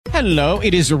Hello,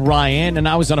 it is Ryan, and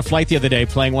I was on a flight the other day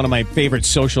playing one of my favorite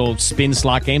social spin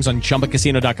slot games on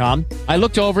ChumbaCasino.com. I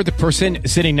looked over at the person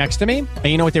sitting next to me, and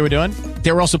you know what they were doing?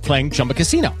 They were also playing Chumba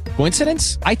Casino.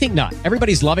 Coincidence? I think not.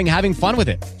 Everybody's loving having fun with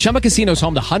it. Chumba Casino is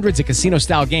home to hundreds of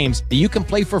casino-style games that you can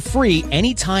play for free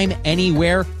anytime,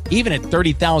 anywhere, even at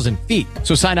 30,000 feet.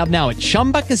 So sign up now at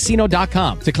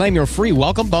ChumbaCasino.com to claim your free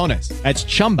welcome bonus. That's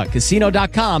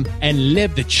ChumbaCasino.com and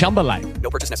live the Chumba life.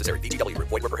 No purchase necessary. VGW.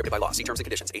 Void where prohibited by law. See terms and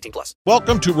conditions. 18+.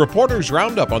 Welcome to Reporters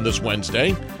Roundup on this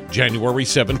Wednesday, January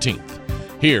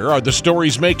 17th. Here are the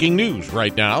stories making news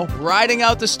right now. Riding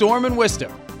out the storm in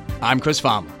Worcester. I'm Chris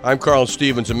Farmer. I'm Carl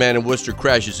Stevens. A man in Worcester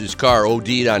crashes his car,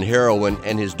 OD'd on heroin,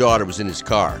 and his daughter was in his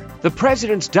car. The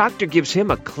president's doctor gives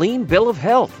him a clean bill of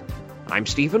health. I'm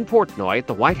Stephen Portnoy at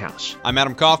the White House. I'm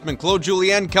Adam Kaufman. Claude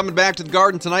Julien coming back to the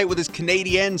Garden tonight with his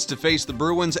Canadiens to face the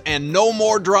Bruins, and no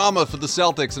more drama for the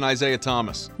Celtics and Isaiah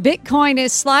Thomas. Bitcoin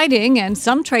is sliding, and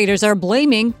some traders are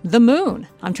blaming the moon.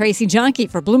 I'm Tracy Junkie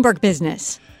for Bloomberg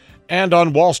Business. And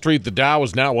on Wall Street, the Dow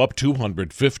is now up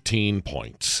 215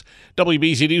 points.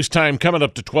 WBZ News Time coming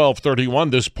up to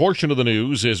 12:31. This portion of the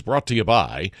news is brought to you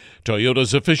by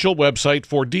Toyota's official website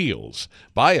for deals,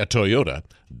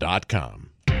 buyatoyota.com.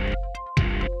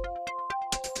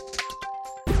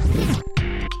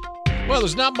 Well,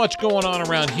 there's not much going on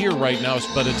around here right now,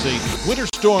 but it's a winter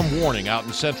storm warning out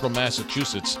in central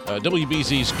Massachusetts.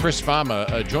 WBZ's Chris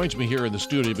Fama joins me here in the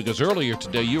studio because earlier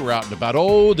today you were out and about.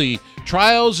 Oh, the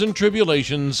trials and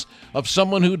tribulations of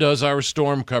someone who does our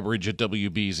storm coverage at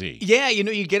WBZ. Yeah,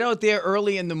 you get out there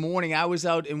early in the morning. I was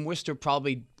out in Worcester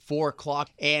probably 4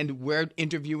 o'clock, and we're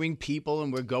interviewing people,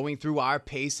 and we're going through our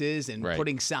paces and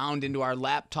putting sound into our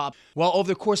laptop. Well, over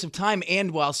the course of time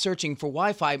and while searching for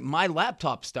Wi-Fi, my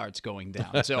laptop starts going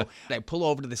down. So I pull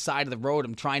over to the side of the road.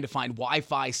 I'm trying to find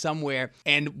Wi-Fi somewhere,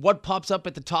 and what pops up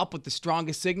at the top with the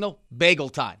strongest signal? Bagel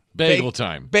Time. Bagel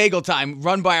Time. Bagel Time,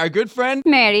 run by our good friend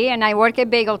Mary, and I work at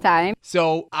Bagel Time.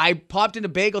 So I popped into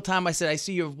Bagel Time. I said, I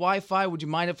see you have Wi-Fi. Would you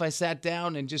mind if I sat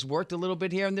down and just worked a little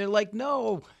bit here? And they're like,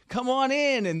 no, come on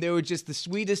in. And they were just the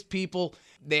sweetest people.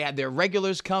 They had their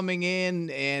regulars coming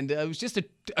in, and it was just a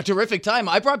terrific time.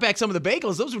 I brought back some of the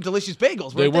bagels. Those were delicious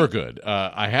bagels. They were good.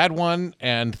 I had one,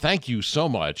 and thank you so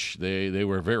much. They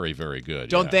were very, very good.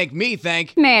 Don't thank me,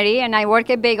 thank Mary, and I work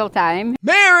at Bagel Time.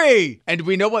 Mary! And do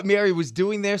we know what Mary was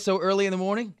doing there so early in the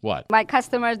morning? What? My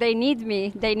customers, they need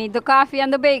me. They need the coffee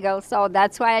and the bagel, so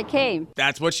that's why I came.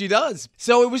 That's what she does.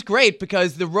 So it was great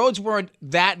because the roads weren't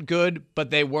that good,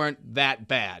 but they weren't that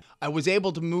bad. I was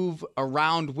able to move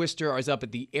around Worcester. I was up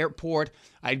at the airport.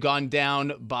 I'd gone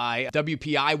down by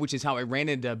WPI, which is how I ran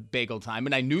into Bagel Time,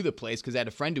 and I knew the place because I had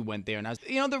a friend who went there. And I was,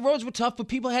 the roads were tough, but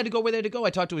people had to go where they had to go.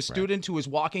 I talked to a student who was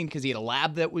walking because he had a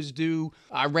lab that was due.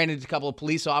 I ran into a couple of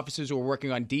police officers who were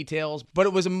working on details, but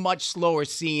it was a much slower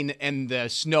scene, and the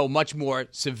snow much more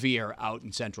severe out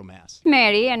in central Mass.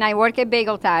 Mary, and I work at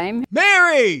Bagel Time.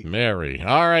 Mary! Mary.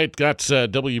 All right, that's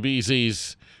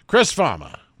WBZ's Chris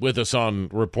Fama with us on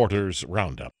Reporters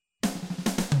Roundup.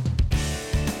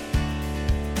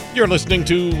 You're listening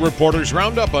to Reporters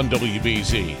Roundup on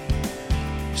WBZ.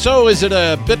 So is it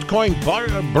a Bitcoin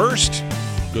burst?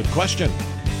 Good question.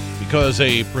 Because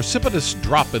a precipitous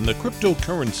drop in the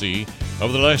cryptocurrency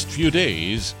over the last few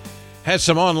days has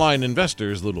some online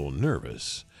investors a little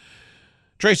nervous.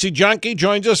 Tracy Junkie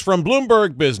joins us from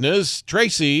Bloomberg Business.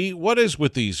 Tracy, what is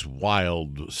with these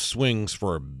wild swings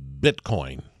for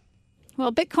Bitcoin?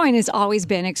 Well, Bitcoin has always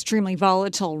been extremely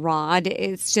volatile, Rod.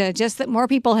 It's just that more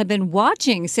people have been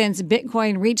watching since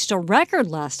Bitcoin reached a record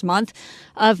last month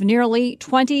of nearly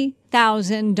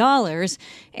 $20,000.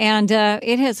 And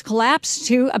it has collapsed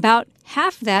to about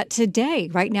half that today,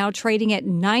 right now trading at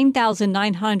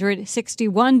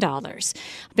 $9,961.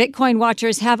 Bitcoin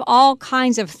watchers have all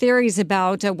kinds of theories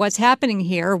about what's happening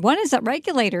here. One is that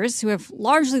regulators, who have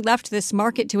largely left this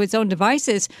market to its own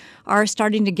devices, are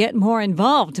starting to get more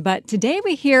involved. But today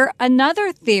we hear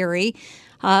another theory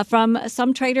from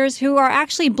some traders who are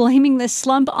actually blaming the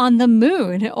slump on the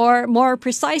moon, or more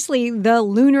precisely, the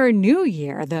Lunar New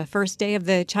Year. The first day of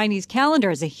the Chinese calendar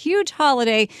is a huge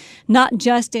holiday, not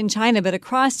just in China, but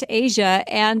across Asia.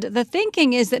 And the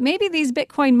thinking is that maybe these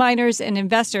Bitcoin miners and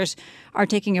investors are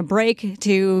taking a break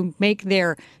to make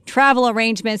their travel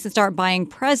arrangements and start buying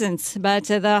presents. But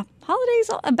the holiday's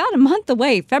about a month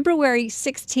away, February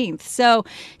 16th. So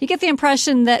you get the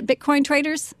impression that Bitcoin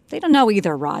traders, they don't know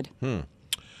either, Rod.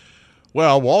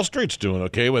 Well, Wall Street's doing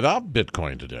okay without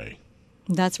Bitcoin today.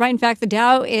 That's right. In fact, the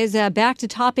Dow is back to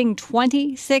topping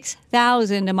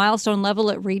 26,000, a milestone level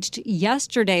it reached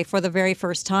yesterday for the very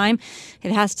first time.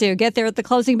 It has to get there at the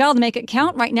closing bell to make it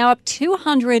count. Right now up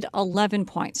 211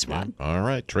 points, Rod. Yeah. All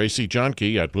right. Tracy Johnke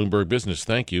at Bloomberg Business.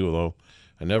 Thank you, although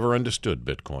I never understood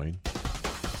Bitcoin.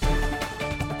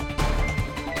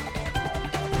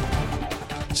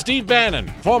 Steve Bannon,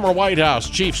 former White House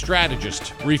chief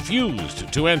strategist,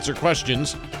 refused to answer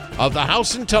questions of the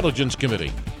House Intelligence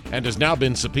Committee and has now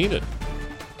been subpoenaed.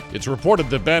 It's reported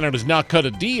that Bannon has now cut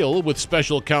a deal with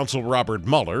special counsel Robert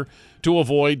Mueller to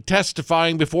avoid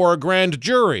testifying before a grand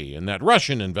jury in that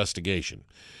Russian investigation.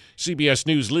 CBS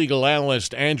News legal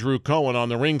analyst Andrew Cohen on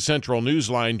the Ring Central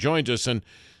Newsline joins us. And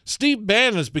Steve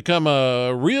Bannon has become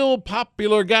a real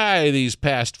popular guy these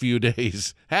past few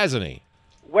days, hasn't he?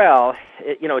 Well,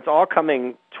 it's all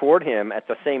coming toward him at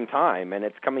the same time, and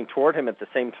it's coming toward him at the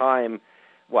same time,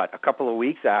 a couple of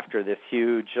weeks after this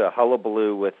huge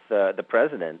hullabaloo with the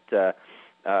president.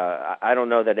 I don't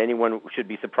know that anyone should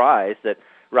be surprised that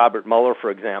Robert Mueller,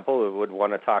 for example, would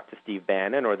want to talk to Steve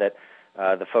Bannon, or that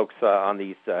the folks on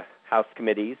these House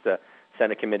committees,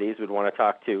 Senate committees, would want to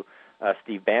talk to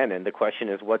Steve Bannon. The question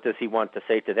is, what does he want to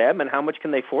say to them, and how much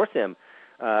can they force him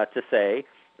to say,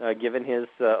 given his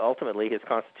ultimately his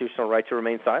constitutional right to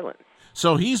remain silent.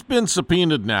 So he's been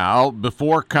subpoenaed now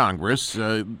before Congress.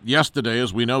 Yesterday,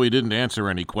 as we know, he didn't answer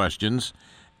any questions.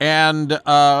 And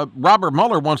Robert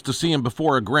Mueller wants to see him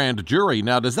before a grand jury.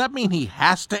 Now, does that mean he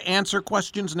has to answer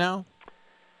questions now?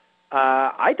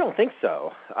 I don't think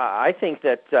so. I think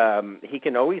that he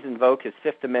can always invoke his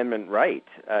Fifth Amendment right,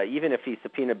 even if he's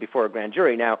subpoenaed before a grand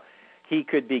jury. Now, he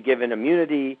could be given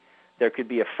immunity. There could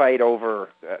be a fight over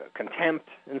contempt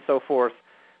and so forth.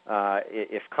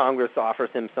 If Congress offers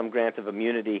him some grant of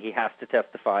immunity, he has to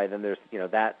testify. Then there's,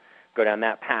 that go down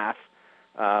that path.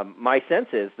 My sense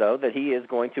is, though, that he is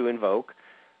going to invoke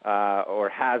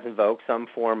or has invoked some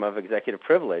form of executive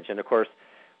privilege. And of course,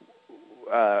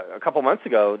 a couple months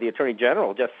ago, the Attorney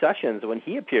General, Jeff Sessions, when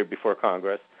he appeared before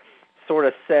Congress, sort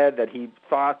of said that he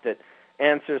thought that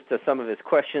answers to some of his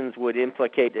questions would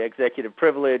implicate executive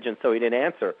privilege, and so he didn't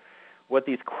answer. What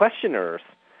these questioners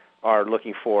are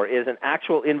looking for is an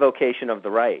actual invocation of the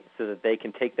right so that they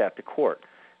can take that to court.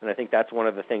 And I think that's one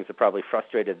of the things that probably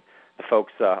frustrated the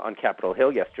folks on Capitol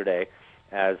Hill yesterday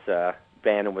as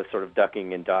Bannon was sort of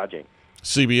ducking and dodging.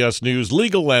 CBS News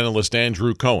legal analyst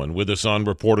Andrew Cohen with us on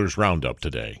Reporters Roundup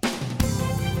today.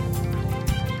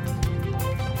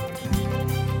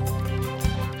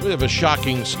 We have a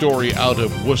shocking story out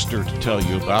of Worcester to tell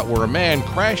you about, where a man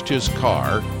crashed his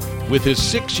car with his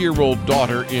 6-year-old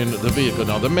daughter in the vehicle.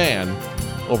 Now, the man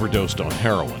overdosed on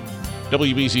heroin.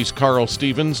 WBZ's Carl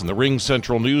Stevens and the Ring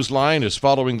Central Newsline is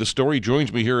following the story.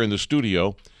 Joins me here in the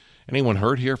studio. Anyone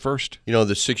hurt here first? The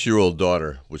 6-year-old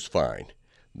daughter was fine.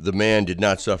 The man did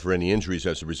not suffer any injuries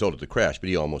as a result of the crash, but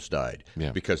he almost died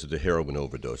because of the heroin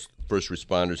overdose. First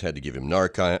responders had to give him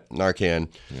Narcan.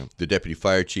 Yeah. The deputy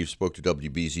fire chief spoke to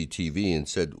WBZ-TV and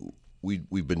said,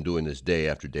 we've been doing this day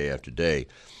after day after day.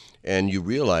 And you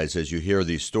realize as you hear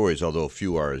these stories, although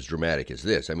few are as dramatic as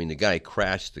this, the guy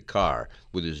crashed the car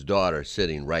with his daughter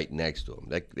sitting right next to him.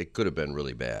 It could have been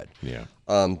really bad. Yeah.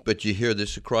 But you hear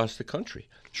this across the country.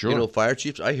 Sure. Fire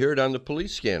chiefs, I hear it on the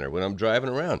police scanner when I'm driving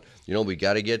around. We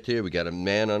got to get there. We got a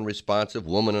man unresponsive,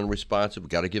 woman unresponsive. We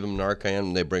got to give him Narcan,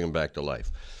 and they bring him back to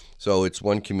life. So it's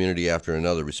one community after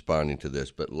another responding to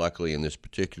this. But luckily, in this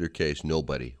particular case,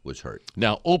 nobody was hurt.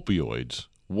 Now, opioids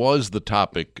was the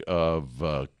topic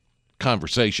of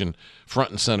conversation,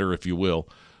 front and center, if you will,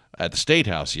 at the State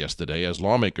House yesterday as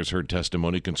lawmakers heard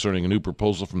testimony concerning a new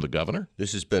proposal from the governor.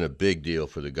 This has been a big deal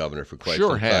for the governor for quite some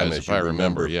time. Sure has, if I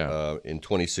remember, in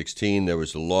 2016, there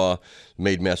was a law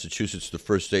made Massachusetts the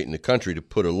first state in the country to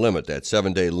put a limit, that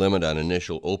 7-day limit on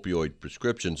initial opioid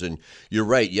prescriptions. And you're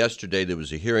right, yesterday there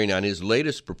was a hearing on his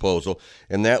latest proposal,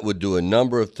 and that would do a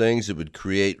number of things. It would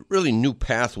create really new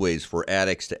pathways for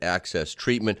addicts to access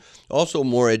treatment, also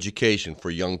more education for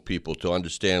young people to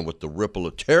understand what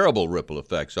the terrible ripple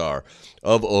effects are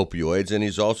of opioids. And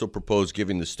he's also proposed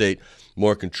giving the state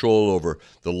more control over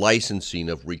the licensing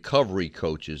of recovery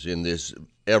coaches in this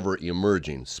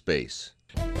ever-emerging space.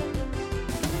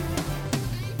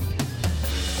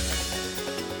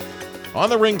 On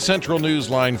the Ring Central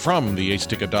Newsline from the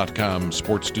aceticket.com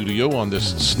sports studio on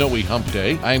this snowy hump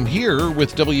day, I'm here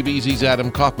with WBZ's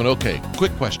Adam Kaufman. Okay,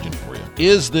 quick question for you.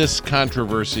 Is this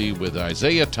controversy with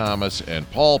Isaiah Thomas and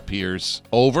Paul Pierce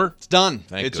over? It's done.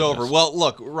 Thank It's goodness. over. Well,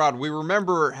 look, Rod, we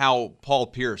remember how Paul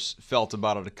Pierce felt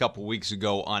about it a couple weeks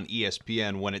ago on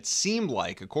ESPN when it seemed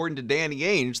like, according to Danny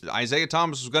Ainge, that Isaiah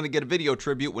Thomas was going to get a video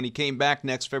tribute when he came back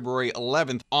next February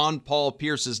 11th on Paul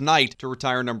Pierce's night to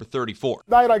retire number 34.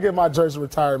 Night I get my jersey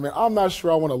retirement, I'm not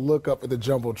sure I want to look up at the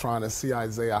Jumbotron and see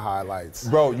Isaiah highlights.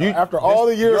 Bro, after all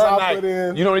the years I put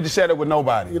in, you don't need to share that with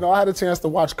nobody. You know, I had a chance to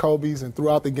watch Kobe's, and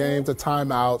throughout the games, the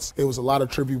timeouts, it was a lot of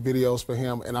tribute videos for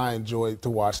him, and I enjoyed to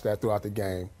watch that throughout the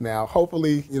game. Now,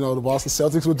 hopefully, you know, the Boston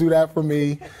Celtics will do that for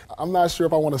me. I'm not sure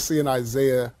if I want to see an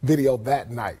Isaiah video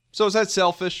that night. So is that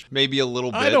selfish? Maybe a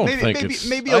little bit. I don't maybe, think maybe, it's.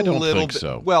 maybe I a don't little think bit.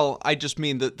 so. Well, I just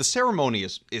mean that the ceremony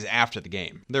is after the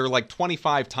game. There are like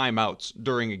 25 timeouts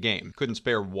during a game. Couldn't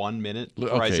spare 1 minute for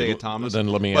Okay, Isaiah Thomas. then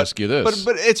let me ask you this.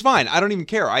 But it's fine. I don't even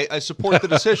care. I support the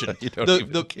decision. You don't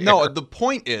even care. No, the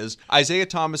point is Isaiah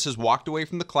Thomas has walked away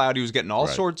from the cloud. He was getting all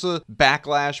sorts of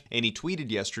backlash, and he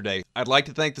tweeted yesterday, "I'd like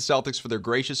to thank the Celtics for their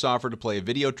gracious offer to play a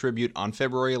video tribute on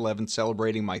February 11th,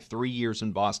 celebrating my 3 years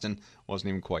in Boston." Wasn't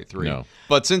even quite 3. No.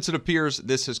 But since it appears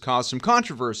this has caused some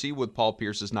controversy with Paul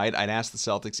Pierce's night, I'd ask the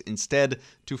Celtics instead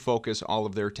to focus all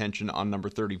of their attention on number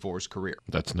 34's career.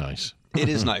 That's nice. It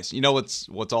is nice. You know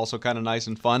what's also kind of nice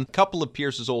and fun? A couple of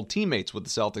Pierce's old teammates with the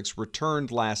Celtics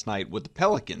returned last night with the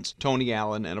Pelicans, Tony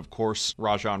Allen and, of course,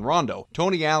 Rajon Rondo.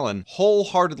 Tony Allen,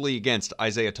 wholeheartedly against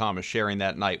Isaiah Thomas sharing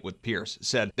that night with Pierce,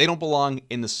 said they don't belong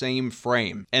in the same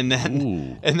frame. And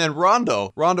then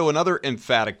Rondo, another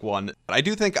emphatic one. I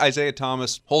do think Isaiah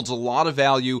Thomas holds a lot of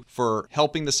value for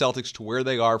helping the Celtics to where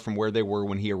they are from where they were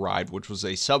when he arrived, which was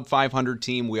a sub-500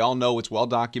 team. We all know it's well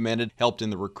documented. Helped in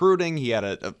the recruiting. He had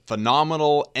a phenomenal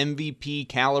MVP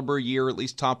caliber year, at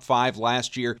least top 5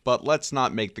 last year, but let's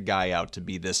not make the guy out to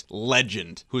be this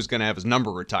legend who's going to have his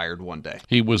number retired one day.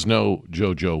 He was no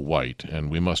JoJo White,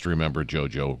 and we must remember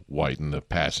JoJo White in the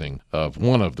passing of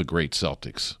one of the great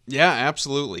Celtics. Yeah,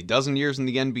 absolutely. Dozen years in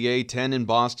the NBA, 10 in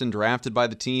Boston, drafted by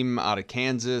the team out of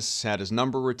Kansas, had his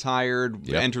number retired,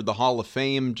 entered the Hall of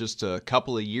Fame just a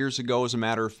couple of years ago, as a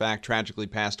matter of fact, tragically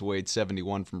passed away at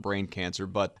 71 from brain cancer,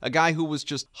 but a guy who was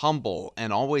just humble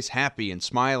and always happy and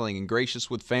smiling and gracious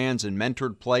with fans and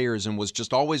mentored players and was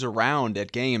just always around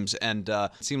at games. And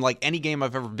it seemed like any game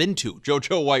I've ever been to,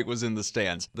 JoJo White was in the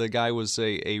stands. The guy was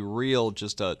a real,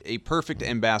 just a perfect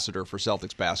ambassador for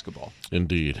Celtics basketball.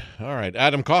 Indeed. All right,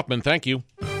 Adam Kaufman, thank you.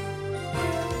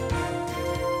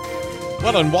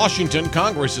 Well, in Washington,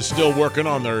 Congress is still working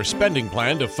on their spending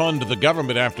plan to fund the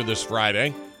government after this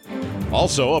Friday.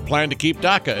 Also, a plan to keep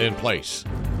DACA in place.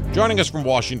 Joining us from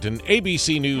Washington,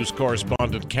 ABC News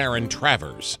correspondent Karen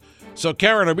Travers. So,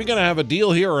 Karen, are we going to have a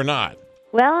deal here or not?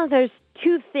 Well, there's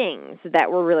two things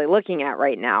that we're really looking at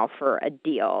right now for a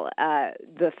deal.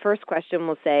 The first question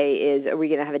we'll say is, are we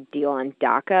going to have a deal on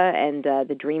DACA and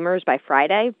the Dreamers by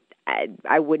Friday?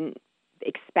 I wouldn't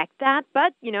expect that,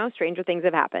 but, you know, stranger things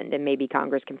have happened, and maybe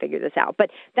Congress can figure this out. But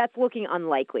that's looking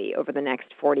unlikely over the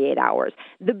next 48 hours.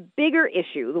 The bigger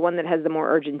issue, the one that has the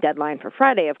more urgent deadline for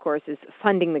Friday, of course, is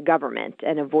funding the government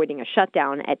and avoiding a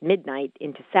shutdown at midnight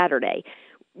into Saturday.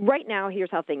 Right now, here's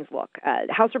how things look.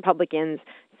 House Republicans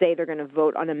say they're going to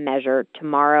vote on a measure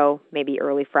tomorrow, maybe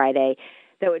early Friday,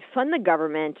 that would fund the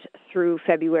government through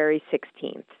February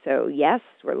 16th. So, yes,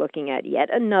 we're looking at yet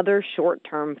another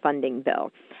short-term funding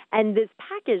bill. And this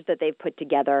package that they've put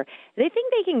together, they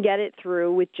think they can get it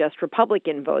through with just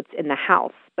Republican votes in the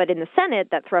House. But in the Senate,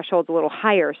 that threshold's a little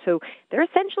higher. So they're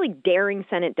essentially daring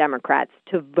Senate Democrats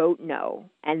to vote no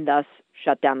and thus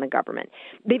shut down the government.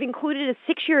 They've included a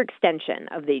 6-year extension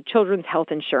of the Children's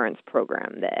Health Insurance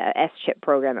Program, the S-CHIP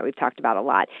program that we've talked about a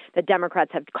lot, that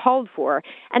Democrats have called for.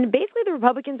 And basically the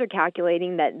Republicans are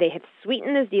calculating that they have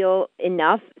sweetened this deal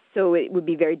enough so it would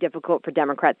be very difficult for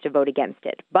Democrats to vote against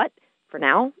it. But for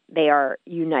now, they are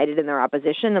united in their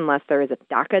opposition unless there is a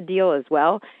DACA deal as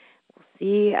well. We'll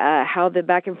see how the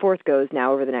back and forth goes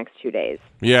now over the next 2 days.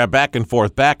 Yeah, back and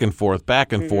forth. I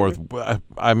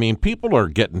mean, people are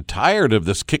getting tired of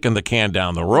this kicking the can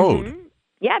down the road. Mm-hmm.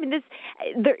 Yeah, I mean,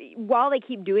 while they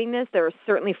keep doing this, there is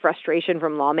certainly frustration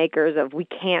from lawmakers of we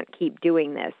can't keep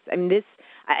doing this. I mean,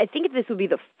 I think this would be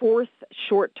the 4th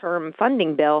short-term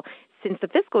funding bill since the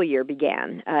fiscal year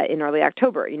began in early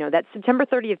October. You know, that September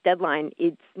 30th deadline,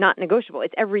 it's not negotiable.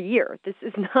 It's every year. This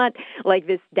is not like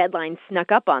this deadline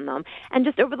snuck up on them. And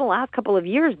just over the last couple of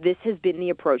years, this has been the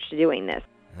approach to doing this.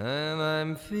 And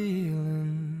I'm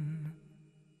feeling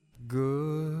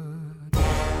good.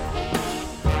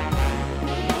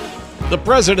 The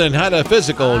president had a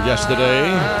physical yesterday.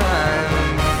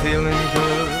 I'm feeling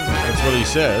good. That's what he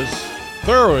says.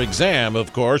 Thorough exam,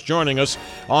 of course. Joining us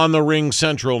on the Ring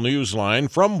Central Newsline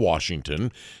from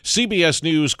Washington, CBS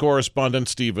News correspondent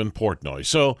Stephen Portnoy.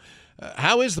 So,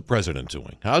 how is the president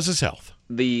doing? How's his health?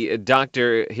 The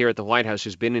doctor here at the White House,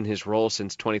 who's been in his role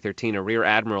since 2013, a rear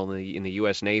admiral in the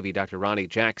U.S. Navy, Dr. Ronnie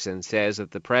Jackson, says that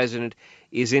the president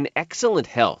is in excellent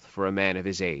health for a man of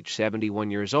his age, 71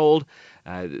 years old.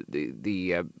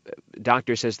 The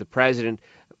doctor says the president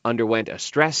underwent a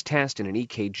stress test and an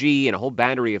EKG and a whole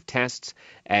battery of tests,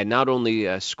 and not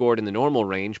only scored in the normal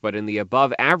range, but in the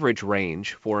above average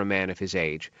range for a man of his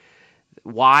age.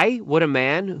 Why would a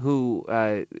man who,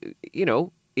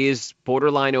 is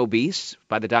borderline obese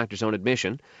by the doctor's own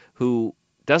admission, who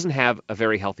doesn't have a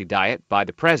very healthy diet by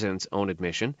the president's own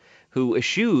admission, who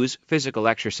eschews physical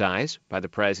exercise by the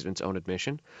president's own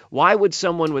admission, why would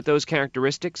someone with those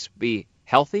characteristics be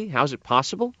healthy? How's it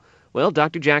possible? Well,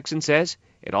 Dr. Jackson says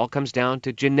it all comes down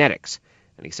to genetics,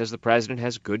 and he says the president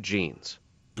has good genes.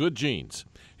 Good genes.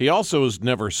 He also has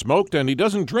never smoked, and he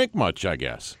doesn't drink much, I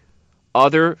guess.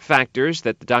 Other factors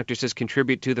that the doctor says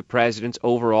contribute to the president's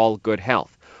overall good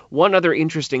health. One other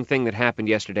interesting thing that happened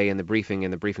yesterday in the briefing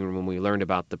room when we learned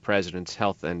about the president's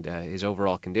health and his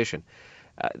overall condition.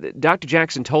 Dr.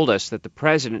 Jackson told us that the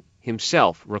president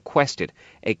himself requested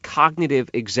a cognitive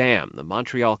exam, the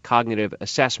Montreal Cognitive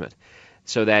Assessment,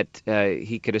 so that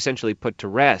he could essentially put to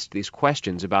rest these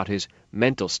questions about his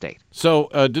mental state. So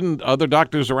didn't other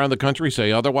doctors around the country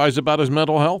say otherwise about his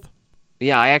mental health?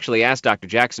 Yeah, I actually asked Dr.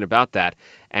 Jackson about that,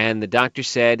 and the doctor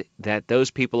said that those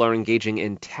people are engaging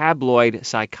in tabloid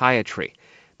psychiatry,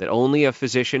 that only a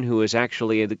physician who has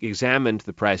actually examined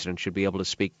the president should be able to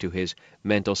speak to his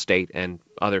mental state and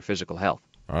other physical health.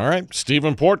 All right,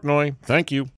 Stephen Portnoy,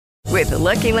 thank you. With the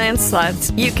Lucky Land Slots,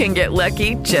 you can get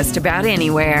lucky just about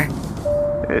anywhere.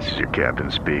 This is your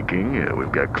captain speaking.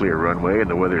 We've got clear runway and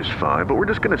the weather's fine, but we're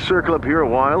just going to circle up here a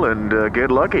while and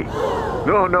get lucky.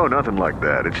 No, nothing like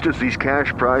that. It's just these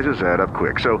cash prizes add up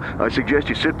quick. So I suggest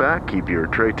you sit back, keep your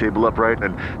tray table upright,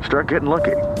 and start getting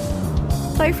lucky.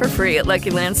 Play for free at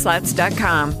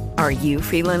LuckyLandSlots.com. Are you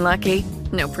feeling lucky?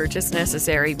 No purchase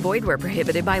necessary. Void where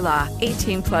prohibited by law.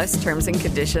 18+ terms and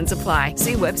conditions apply.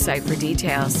 See website for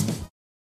details.